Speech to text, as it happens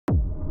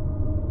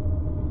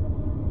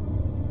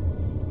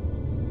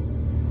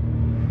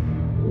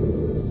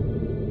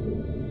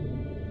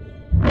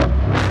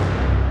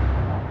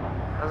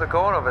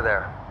going over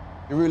there?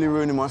 You're really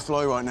ruining my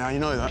flow right now, you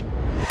know that?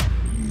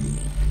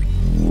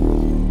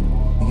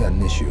 You got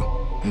an issue.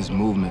 His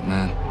movement,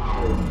 man.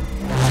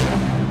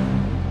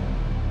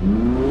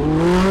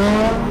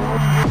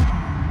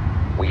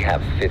 We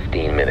have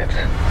 15 minutes.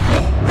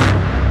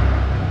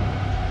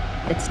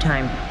 It's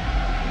time.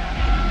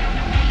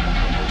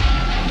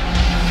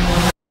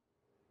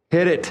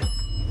 Hit it.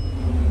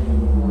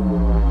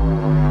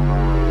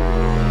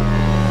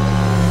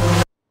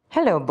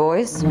 Hello,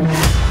 boys.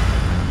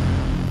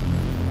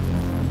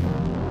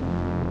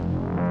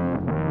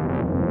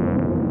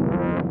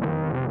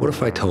 What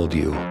if I told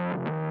you,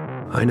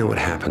 I know what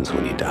happens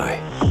when you die?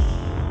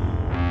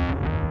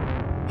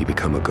 You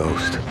become a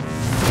ghost.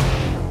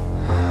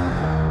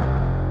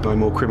 No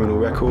more criminal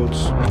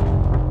records.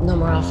 No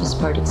more office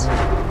parties.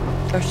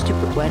 Or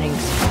stupid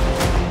weddings.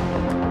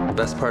 The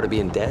best part of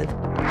being dead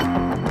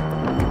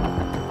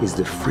is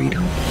the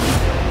freedom.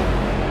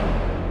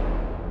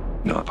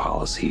 No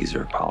policies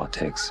or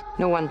politics.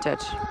 No one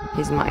touch.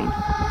 He's mine.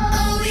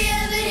 All we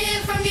ever hear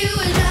from you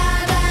is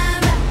blah, blah,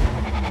 blah.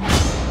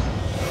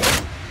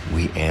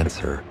 We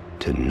answer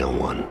to no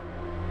one.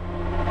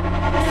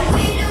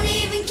 We don't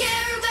even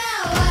care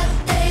about what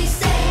they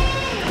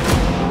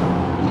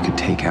say. You could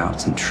take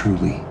out some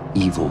truly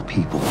evil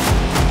people.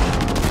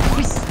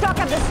 He's stuck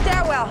at the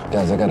stairwell.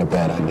 Guys, I got a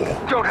bad idea.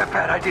 Don't have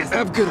bad ideas. I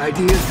have good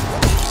ideas.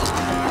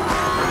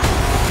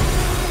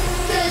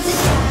 'Cause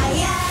it's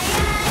yeah,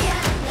 yeah,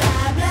 yeah,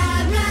 blah,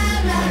 blah,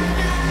 blah, blah,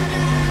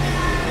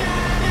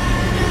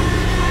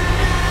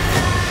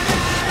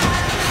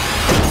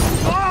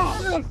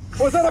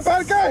 blah. Was that a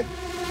bad guy?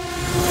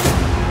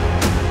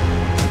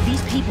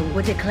 These people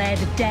were declared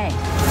dead.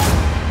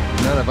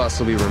 None of us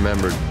will be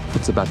remembered.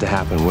 What's about to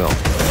happen will.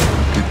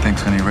 Good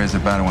things when you raise the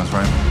bad ones,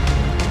 right?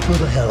 Who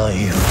the hell are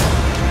you?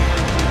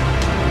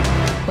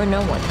 We're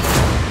no one.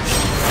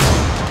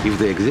 If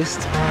they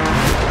exist,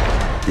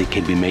 they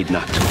can be made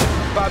not to.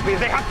 Bobby,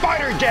 they have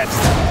fighter jets!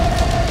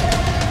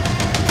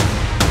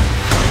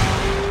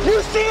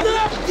 You see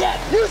that? Yes!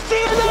 You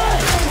see that?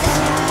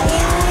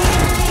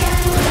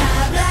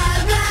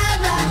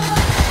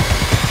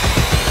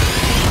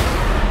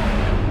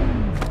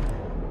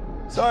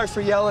 Sorry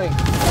for yelling.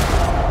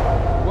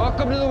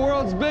 Welcome to the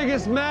world's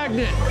biggest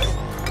magnet.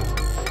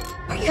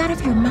 Are you out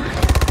of your mind?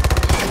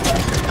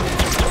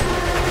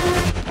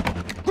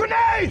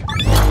 Grenade!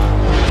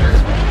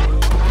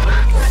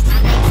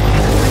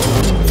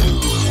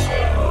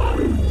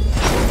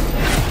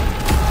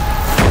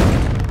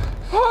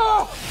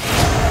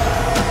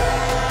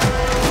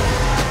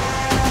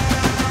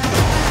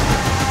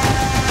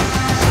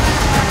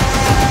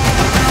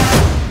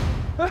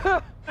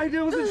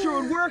 I wasn't sure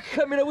it would work.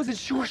 I mean, I wasn't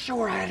sure.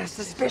 I had a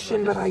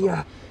suspicion, but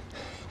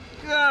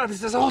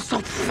this is all so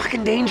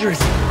fucking dangerous.